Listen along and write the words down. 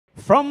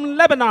From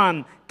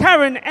Lebanon,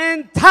 Karen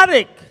and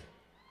Tarek.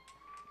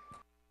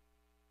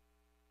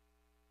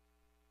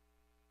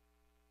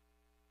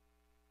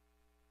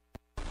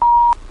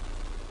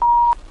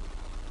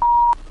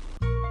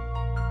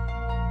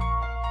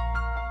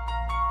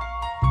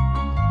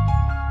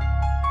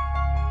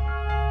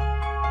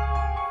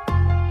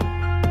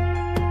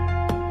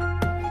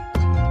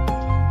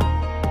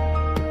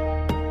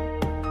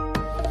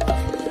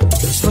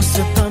 Después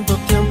de tanto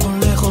tiempo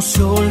lejos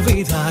de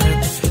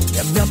olvidarte,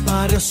 ya me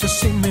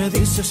apareces y me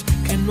dices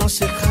que no has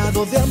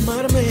dejado de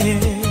amarme,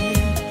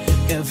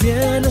 que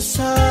vienes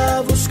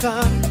a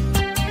buscar.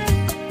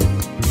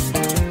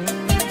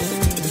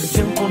 El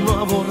tiempo no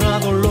ha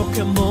borrado lo que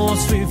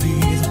hemos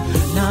vivido,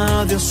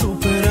 nadie ha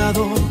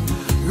superado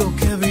lo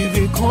que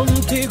viví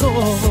contigo,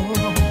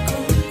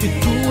 y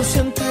tú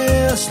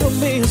sientes lo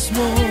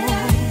mismo.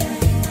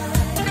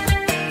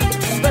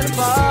 Pero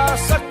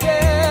pasa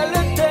que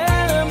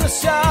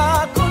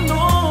ya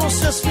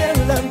conoces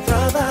bien la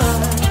entrada,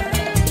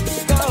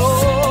 te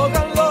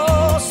ahogan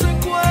los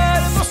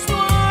recuerdos, no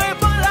hay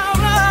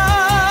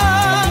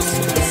palabras.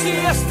 Si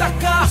esta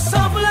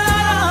casa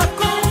hablara,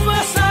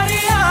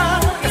 confesaría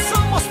que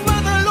somos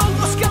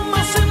locos que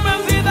aman sin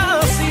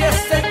medida. Si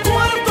este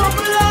cuarto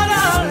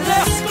hablara,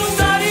 les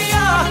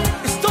contaría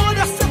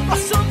historias de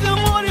pasión, de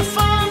amor y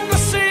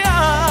fantasía.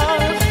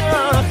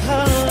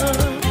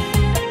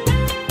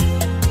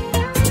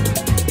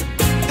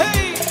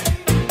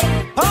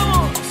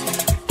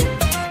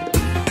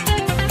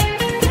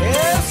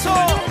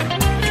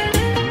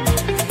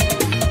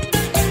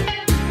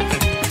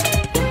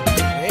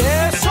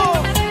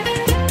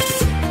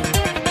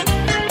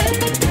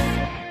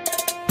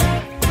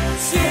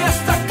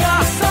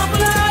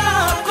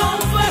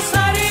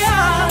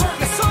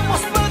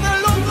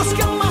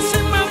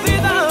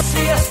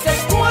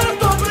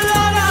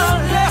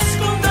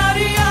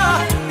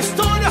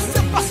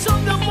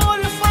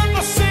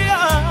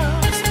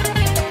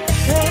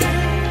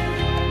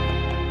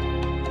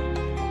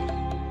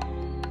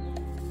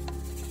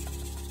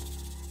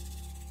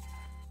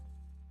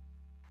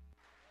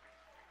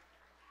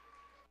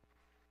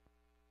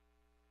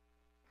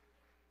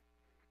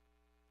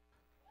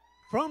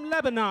 From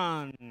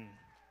Lebanon,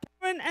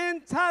 Karen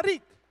and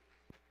Tarek.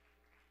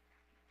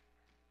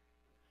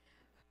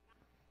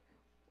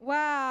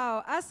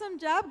 Wow, awesome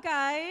job,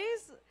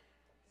 guys.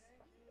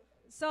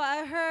 So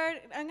I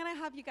heard, I'm gonna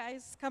have you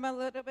guys come a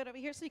little bit over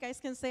here so you guys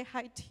can say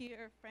hi to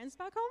your friends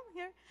back home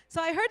here.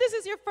 So I heard this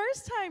is your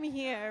first time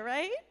here,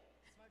 right?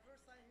 It's my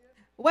first time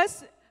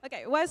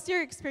here. What's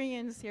your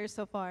experience here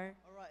so far?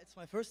 All right, it's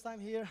my first time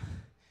here.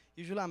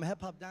 Usually I'm a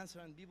hip-hop dancer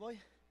and b-boy.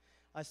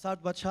 I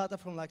started Bachata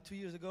from like 2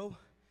 years ago.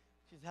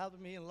 She's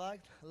helping me a lot.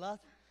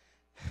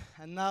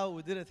 And now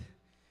we did it.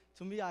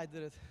 To me, I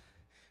did it.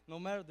 No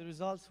matter the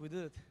results, we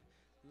did it.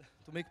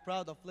 To make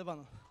proud of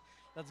Lebanon.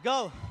 Let's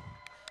go.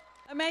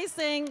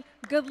 Amazing.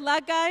 Good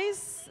luck,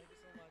 guys.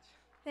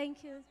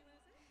 Thank you.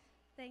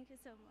 Thank you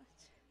so much.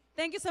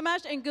 Thank you so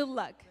much and good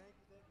luck.